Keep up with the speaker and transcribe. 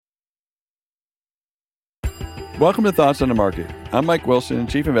Welcome to Thoughts on the Market. I'm Mike Wilson,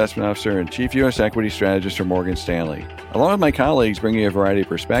 Chief Investment Officer and Chief U.S. Equity Strategist for Morgan Stanley. Along with my colleagues bringing a variety of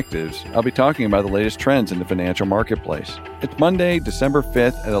perspectives, I'll be talking about the latest trends in the financial marketplace. It's Monday, December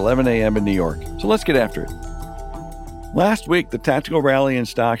 5th at 11 a.m. in New York, so let's get after it. Last week, the tactical rally in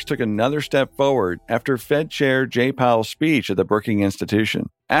stocks took another step forward after Fed Chair Jay Powell's speech at the Brookings Institution.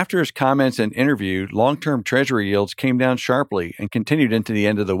 After his comments and interview, long-term Treasury yields came down sharply and continued into the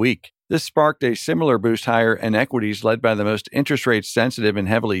end of the week. This sparked a similar boost higher in equities led by the most interest rate sensitive and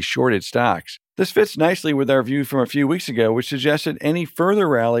heavily shorted stocks. This fits nicely with our view from a few weeks ago, which suggested any further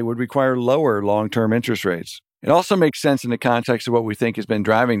rally would require lower long-term interest rates. It also makes sense in the context of what we think has been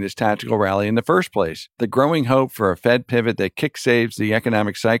driving this tactical rally in the first place, the growing hope for a Fed pivot that kick-saves the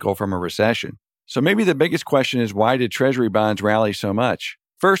economic cycle from a recession. So maybe the biggest question is, why did Treasury bonds rally so much?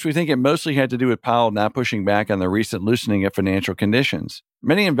 First, we think it mostly had to do with Powell not pushing back on the recent loosening of financial conditions.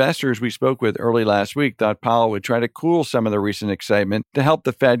 Many investors we spoke with early last week thought Powell would try to cool some of the recent excitement to help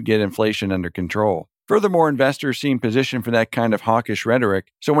the Fed get inflation under control. Furthermore, investors seemed positioned for that kind of hawkish rhetoric,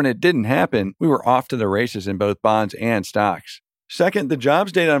 so when it didn't happen, we were off to the races in both bonds and stocks. Second, the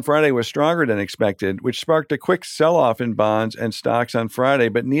jobs data on Friday was stronger than expected, which sparked a quick sell-off in bonds and stocks on Friday,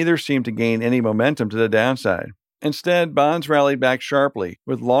 but neither seemed to gain any momentum to the downside. Instead, bonds rallied back sharply,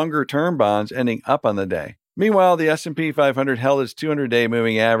 with longer-term bonds ending up on the day. Meanwhile, the S&P 500 held its 200-day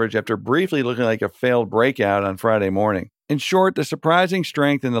moving average after briefly looking like a failed breakout on Friday morning. In short, the surprising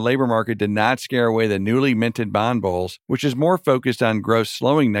strength in the labor market did not scare away the newly minted bond bulls, which is more focused on growth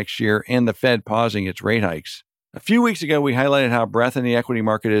slowing next year and the Fed pausing its rate hikes. A few weeks ago, we highlighted how breadth in the equity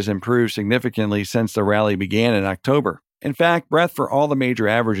market has improved significantly since the rally began in October. In fact, breadth for all the major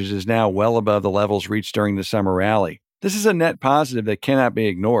averages is now well above the levels reached during the summer rally. This is a net positive that cannot be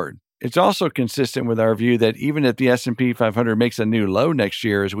ignored. It's also consistent with our view that even if the S&P 500 makes a new low next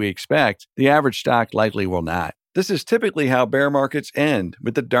year as we expect, the average stock likely will not. This is typically how bear markets end,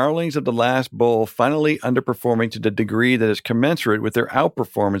 with the darlings of the last bull finally underperforming to the degree that is commensurate with their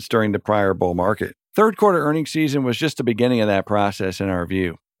outperformance during the prior bull market. Third quarter earnings season was just the beginning of that process in our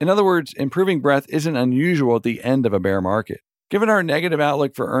view. In other words, improving breadth isn't unusual at the end of a bear market. Given our negative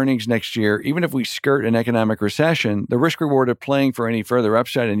outlook for earnings next year, even if we skirt an economic recession, the risk-reward of playing for any further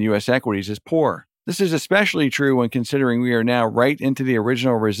upside in U.S. equities is poor. This is especially true when considering we are now right into the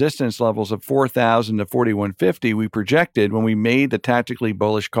original resistance levels of 4,000 to 4,150 we projected when we made the tactically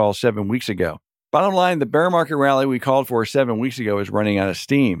bullish call 7 weeks ago. Bottom line, the bear market rally we called for 7 weeks ago is running out of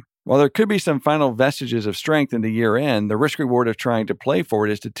steam. While there could be some final vestiges of strength in the year-end, the risk-reward of trying to play for it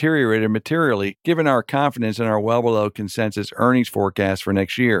has deteriorated materially given our confidence in our well-below consensus earnings forecast for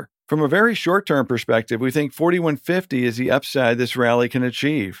next year. From a very short-term perspective, we think 4,150 is the upside this rally can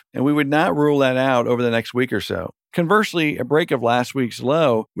achieve, and we would not rule that out over the next week or so. Conversely, a break of last week's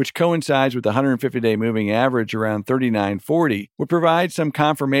low, which coincides with the 150-day moving average around 39.40, would provide some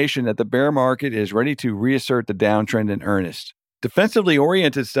confirmation that the bear market is ready to reassert the downtrend in earnest. Defensively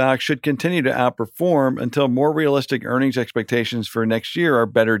oriented stocks should continue to outperform until more realistic earnings expectations for next year are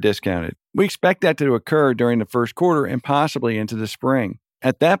better discounted. We expect that to occur during the first quarter and possibly into the spring.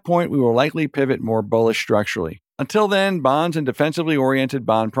 At that point, we will likely pivot more bullish structurally. Until then, bonds and defensively oriented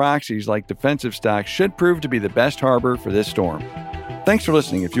bond proxies like defensive stocks should prove to be the best harbor for this storm. Thanks for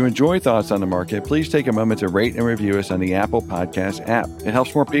listening. If you enjoy Thoughts on the Market, please take a moment to rate and review us on the Apple Podcast app. It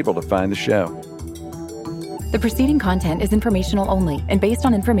helps more people to find the show. The preceding content is informational only and based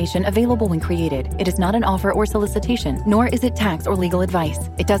on information available when created. It is not an offer or solicitation, nor is it tax or legal advice.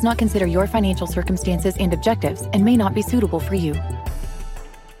 It does not consider your financial circumstances and objectives and may not be suitable for you.